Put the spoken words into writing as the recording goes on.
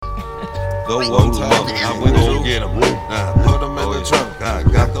go one time. We gon' get them. Put them in the trunk. I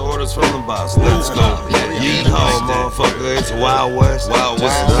got the orders from the boss. Let's go. Yeehaw, motherfucker. It's Wild West.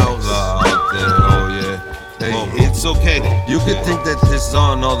 Just an outlaw out there. Oh yeah. Hey, it's okay. You could think that this is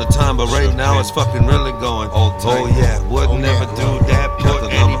on all the time, but right now it's fucking really going. Oh yeah, would never do that.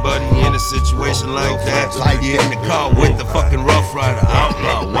 Put anybody in a situation like that. You in the car with the fucking Rough Rider,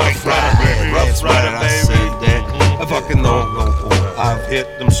 outlaw, White Rider, Rough Rider. I said that. I fucking know I'm gon' for it. I've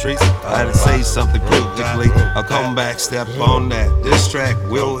hit them streets. I had to say something quickly. I'll come back, step on that. This track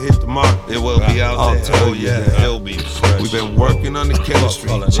will hit the mark. It will be out there. I'll tell you that. It'll be fresh. We've been working on the chemistry,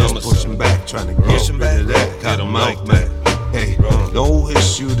 just pushing back, trying to get rid of that. Got a mic, man. Hey, no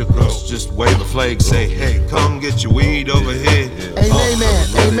issue to cross, just wave a flag, say, hey, come get your weed over here. Amen,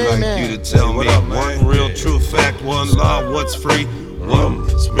 really like you to tell me one real true fact, one law, what's free, one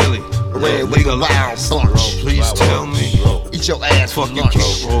it's really legalized. Please tell me. Eat your ass for fuck you lunch.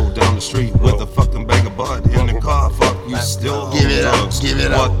 can't roll down the street with a fucking bag of bud in the car. Fuck you still Give it up, drugs. give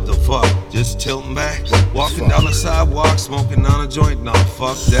it up. What the fuck? Just tilting back, walking down the sidewalk, smoking on a joint. Nah,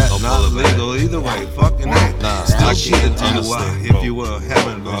 fuck that. Not illegal either way. Fucking that. Still get a DUI if you were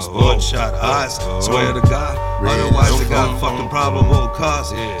having those bloodshot eyes. Swear to God. Otherwise, it got fucking probable cause.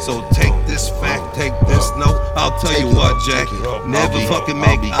 So take this fact, take this note. I'll tell you what, Jack. Never fucking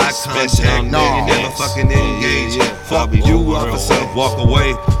make eye contact. No, you never fucking engage. Fuck you, officer. Walk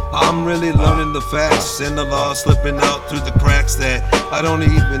away. I'm really learning the facts and the law slipping out through the cracks that I don't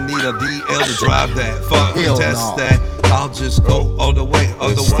even need a DL to drive that. Fuck test that. I'll just go all the way.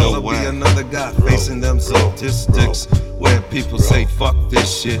 Otherwise, I'll be another guy facing them statistics where people say fuck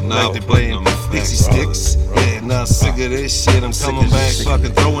this shit like they playing pixie sticks. Yeah, now sick of this shit. I'm coming back,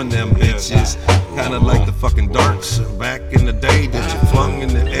 fucking throwing them bitches. Kinda like the fucking darts back in the day that you flung in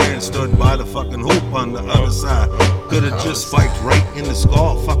the air and stood by the fucking hoop on the other side. Could've just spiked right in the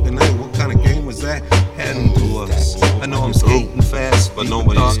skull. Fucking hey, what kind of game was that? Heading to us. I know I'm skating fast, but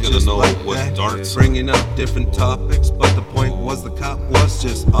nobody's gonna know like what that. Darts. Bringing up different topics, but the point was the cop was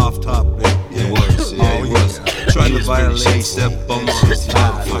just off topic. Yeah, it was. Yeah, he was trying to violate step on my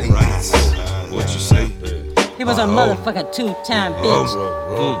rights. What you say? He was a motherfucking two-time bitch.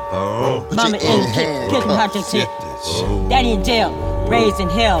 Mama in the kid, kissing her chick. Daddy in jail, raised in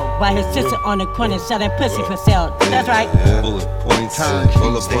hell, while his sister on the corner selling pussy for sale. That's right. Bullet points like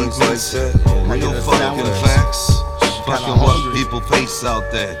that. Real fucking facts. Fucking what people face out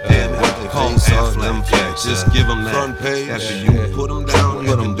there. Damn it, they face all them facts. Just give them that. Front page. After you put them down,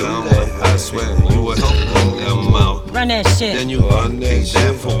 put them down. I swear, you will help them out. Run that shit. Then you pay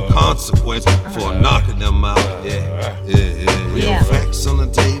that full consequence for knocking them out. Yeah. Real facts on the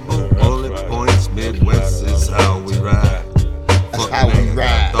table. Bullet points. Midwest is how we ride. That's how we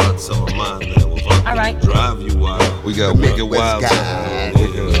ride. Thoughts of a mind that will fucking drive you wild. We got wicked wild.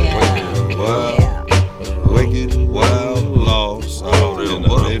 Wicked wild laws.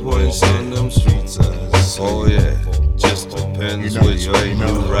 Bullet points on them street signs. Oh yeah. Just depends which way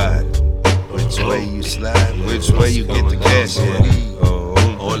you ride. Which way you slide, which way you get the cash in.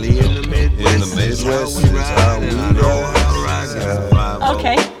 Only in the Midwest is how we ride.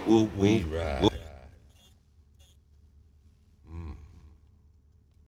 Okay.